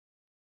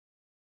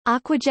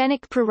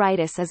Aquagenic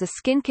pruritus is a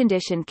skin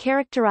condition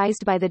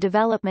characterized by the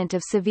development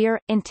of severe,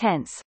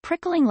 intense,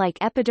 prickling-like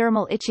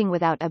epidermal itching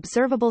without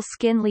observable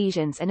skin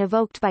lesions and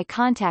evoked by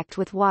contact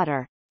with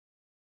water.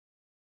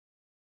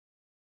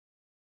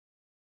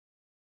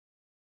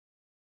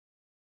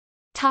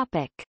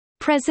 Topic.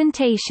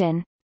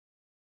 Presentation.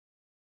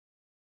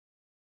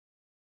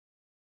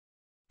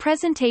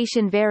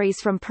 Presentation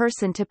varies from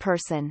person to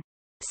person.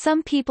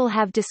 Some people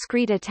have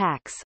discrete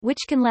attacks, which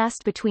can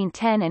last between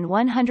 10 and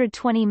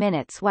 120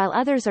 minutes, while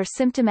others are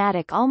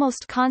symptomatic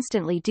almost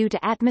constantly due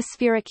to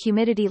atmospheric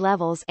humidity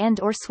levels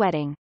and/or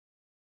sweating.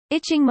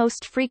 Itching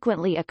most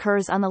frequently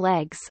occurs on the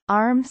legs,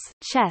 arms,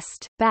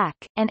 chest, back,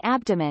 and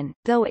abdomen,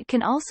 though it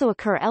can also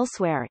occur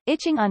elsewhere.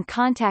 Itching on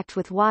contact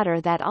with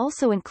water that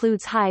also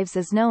includes hives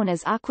is known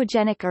as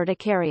aquagenic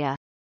urticaria.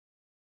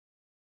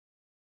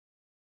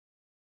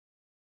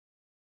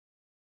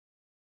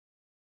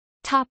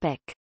 Topic.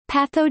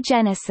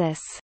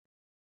 Pathogenesis.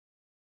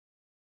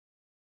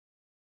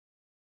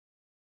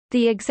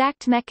 The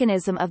exact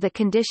mechanism of the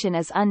condition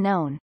is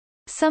unknown.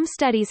 Some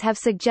studies have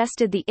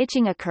suggested the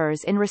itching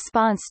occurs in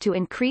response to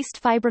increased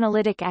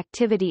fibrinolytic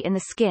activity in the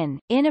skin,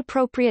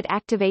 inappropriate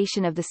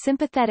activation of the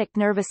sympathetic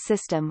nervous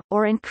system,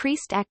 or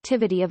increased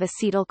activity of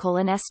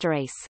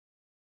acetylcholinesterase.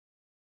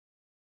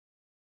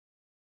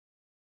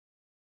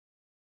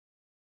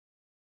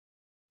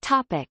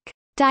 Topic.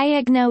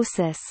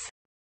 Diagnosis.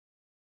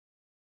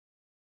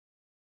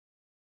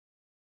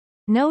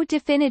 No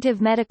definitive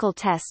medical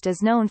test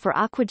is known for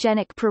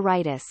aquagenic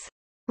pruritus.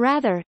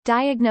 Rather,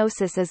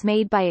 diagnosis is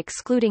made by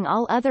excluding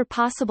all other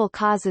possible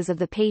causes of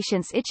the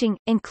patient's itching,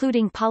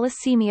 including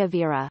polycythemia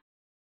vera.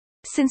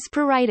 Since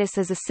pruritus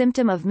is a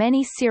symptom of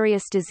many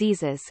serious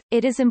diseases,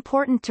 it is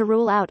important to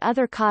rule out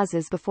other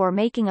causes before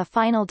making a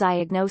final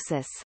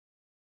diagnosis.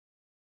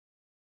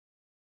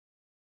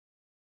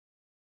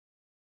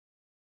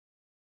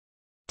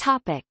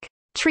 Topic.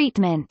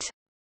 Treatment.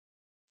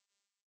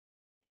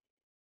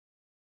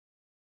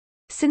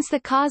 Since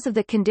the cause of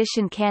the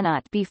condition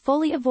cannot be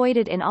fully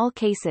avoided in all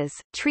cases,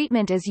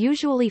 treatment is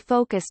usually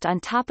focused on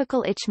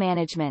topical itch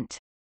management.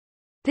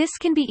 This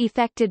can be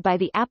effected by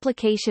the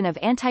application of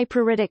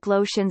antipruritic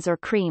lotions or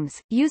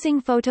creams,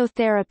 using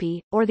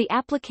phototherapy, or the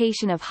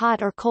application of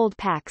hot or cold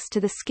packs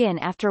to the skin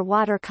after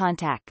water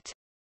contact.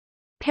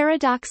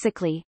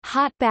 Paradoxically,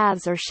 hot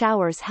baths or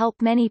showers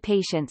help many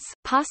patients,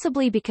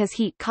 possibly because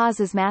heat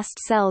causes mast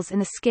cells in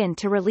the skin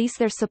to release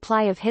their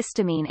supply of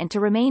histamine and to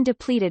remain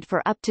depleted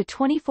for up to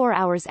 24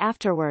 hours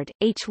afterward.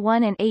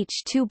 H1 and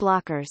H2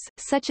 blockers,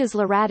 such as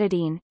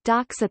loratadine,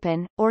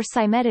 doxepin, or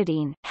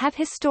cimetidine, have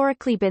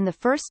historically been the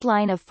first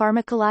line of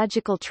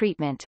pharmacological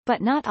treatment,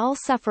 but not all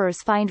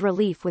sufferers find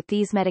relief with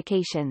these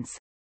medications.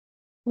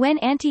 When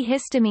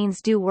antihistamines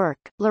do work,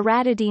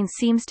 loratadine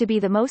seems to be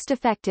the most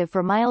effective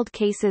for mild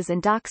cases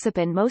and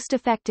doxepin most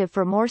effective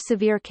for more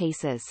severe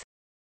cases.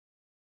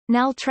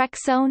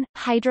 Naltrexone,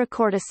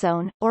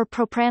 hydrocortisone, or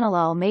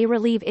propranolol may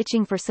relieve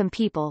itching for some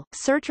people.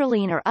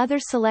 Sertraline or other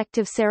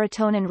selective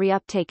serotonin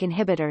reuptake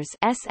inhibitors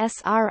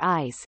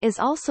 (SSRIs) is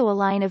also a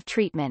line of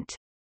treatment.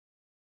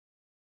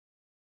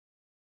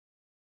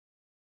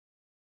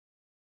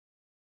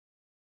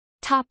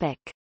 Topic.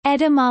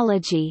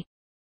 Etymology.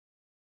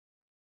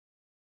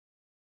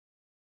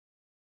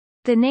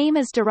 The name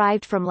is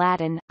derived from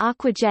Latin,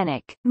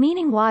 aquagenic,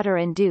 meaning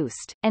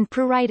water-induced, and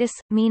pruritus,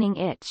 meaning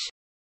itch.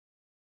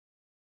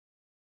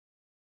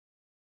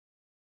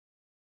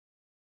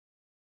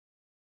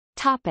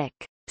 Topic.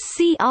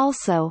 See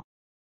also: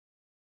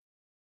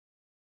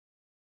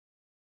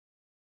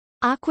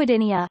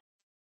 Aquadynia,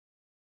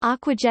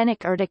 aquagenic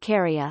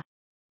urticaria,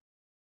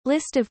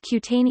 List of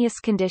cutaneous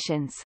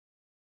conditions,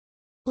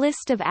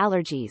 List of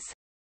allergies.